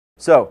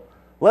So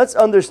let's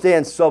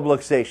understand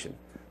subluxation.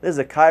 This is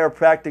a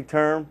chiropractic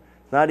term.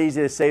 It's not easy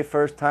to say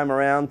first time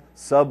around.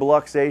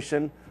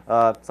 Subluxation.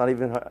 It's not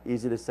even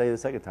easy to say the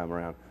second time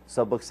around.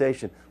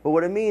 Subluxation. But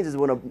what it means is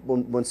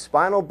when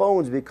spinal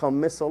bones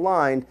become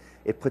misaligned,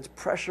 it puts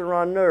pressure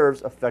on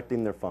nerves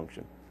affecting their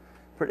function.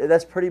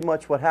 That's pretty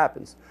much what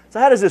happens. So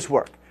how does this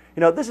work?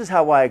 You know, this is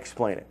how I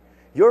explain it.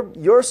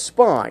 Your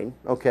spine,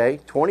 okay,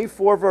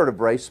 24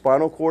 vertebrae,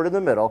 spinal cord in the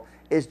middle,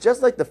 is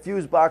just like the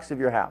fuse box of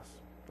your house,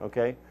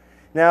 okay?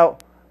 Now,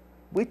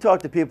 we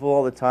talk to people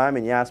all the time,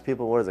 and you ask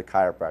people, what does a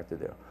chiropractor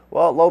do?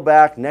 Well, low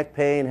back, neck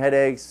pain,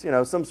 headaches, you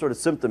know, some sort of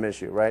symptom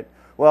issue, right?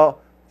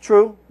 Well,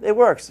 true, it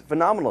works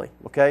phenomenally,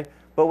 okay?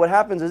 But what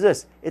happens is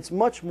this, it's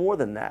much more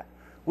than that.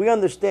 We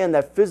understand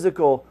that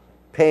physical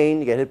pain,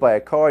 you get hit by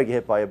a car, you get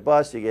hit by a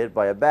bus, you get hit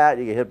by a bat,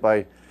 you get hit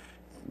by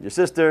your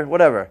sister,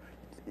 whatever.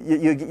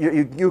 You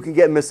can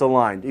get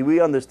misaligned. We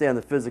understand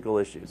the physical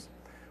issues.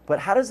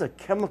 But how does a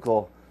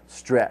chemical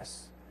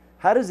stress,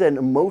 how does an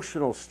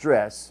emotional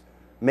stress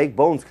make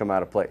bones come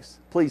out of place?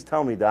 Please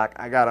tell me, Doc,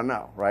 I gotta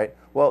know, right?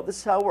 Well, this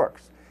is how it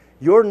works.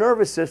 Your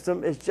nervous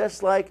system is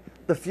just like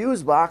the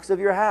fuse box of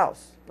your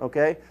house,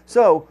 okay?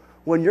 So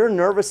when your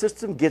nervous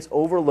system gets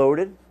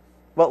overloaded,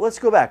 well, let's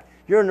go back.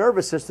 Your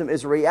nervous system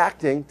is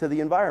reacting to the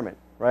environment,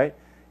 right?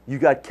 You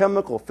got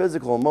chemical,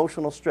 physical,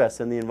 emotional stress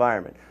in the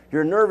environment.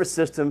 Your nervous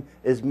system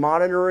is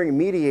monitoring,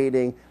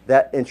 mediating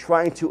that, and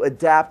trying to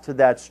adapt to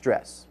that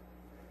stress.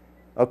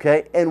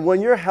 Okay? And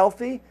when you're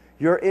healthy,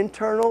 your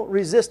internal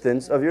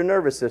resistance of your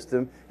nervous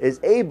system is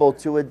able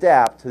to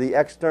adapt to the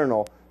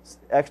external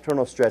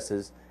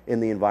stresses in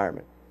the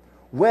environment.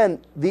 When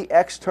the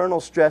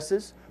external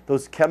stresses,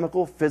 those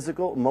chemical,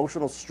 physical,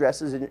 emotional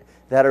stresses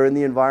that are in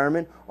the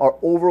environment are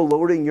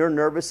overloading your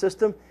nervous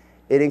system,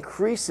 it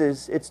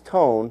increases its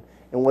tone,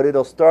 and what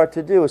it'll start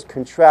to do is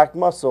contract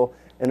muscle,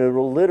 and it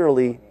will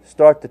literally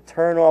start to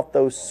turn off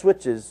those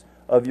switches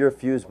of your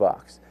fuse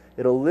box.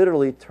 It'll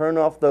literally turn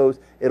off those,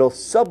 it'll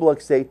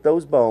subluxate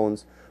those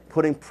bones,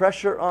 putting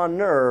pressure on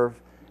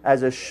nerve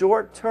as a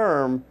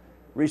short-term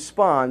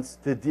response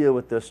to deal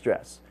with the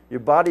stress. Your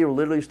body will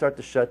literally start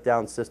to shut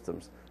down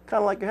systems,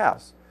 kind of like your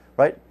house,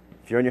 right?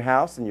 If you're in your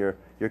house and your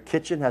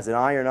kitchen has an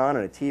iron on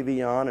and a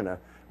TV on and a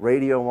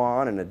radio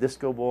on and a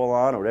disco ball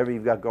on or whatever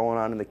you've got going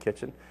on in the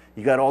kitchen,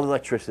 you got all the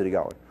electricity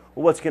going.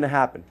 Well, what's going to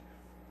happen?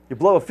 You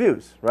blow a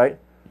fuse, right?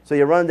 So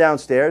you run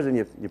downstairs and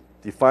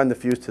you find the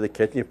fuse to the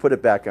kitchen, you put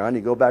it back on,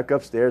 you go back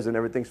upstairs and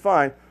everything's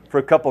fine for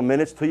a couple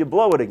minutes till you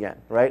blow it again,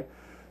 right?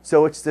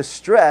 So it's the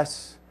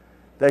stress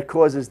that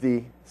causes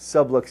the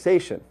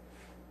subluxation,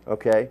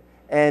 okay?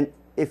 And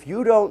if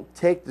you don't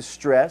take the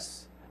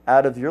stress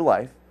out of your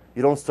life,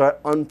 you don't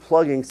start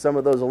unplugging some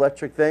of those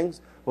electric things,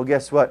 well,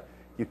 guess what?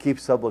 You keep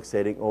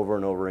subluxating over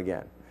and over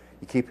again.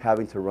 You keep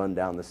having to run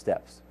down the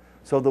steps.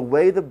 So the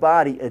way the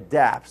body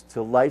adapts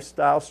to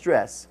lifestyle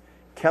stress,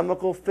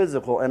 chemical,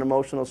 physical, and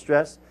emotional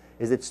stress,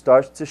 is it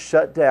starts to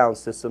shut down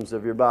systems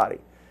of your body.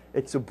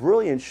 It's a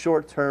brilliant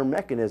short-term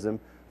mechanism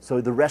so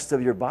the rest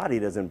of your body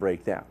doesn't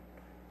break down.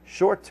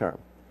 Short-term.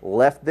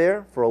 Left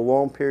there for a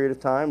long period of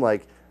time,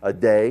 like a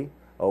day,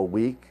 a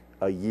week,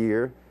 a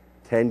year,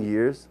 10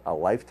 years, a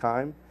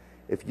lifetime.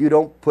 If you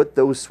don't put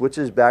those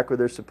switches back where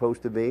they're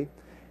supposed to be,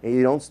 and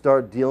you don't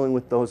start dealing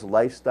with those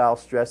lifestyle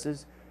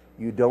stresses,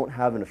 you don't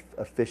have an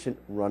efficient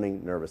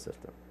running nervous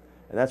system.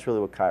 And that's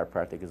really what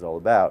chiropractic is all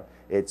about.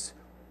 It's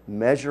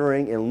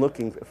measuring and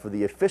looking for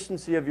the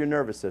efficiency of your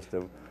nervous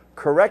system,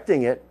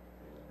 correcting it,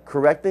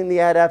 correcting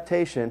the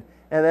adaptation,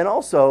 and then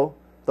also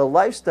the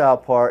lifestyle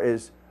part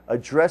is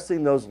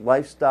addressing those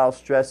lifestyle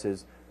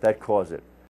stresses that cause it.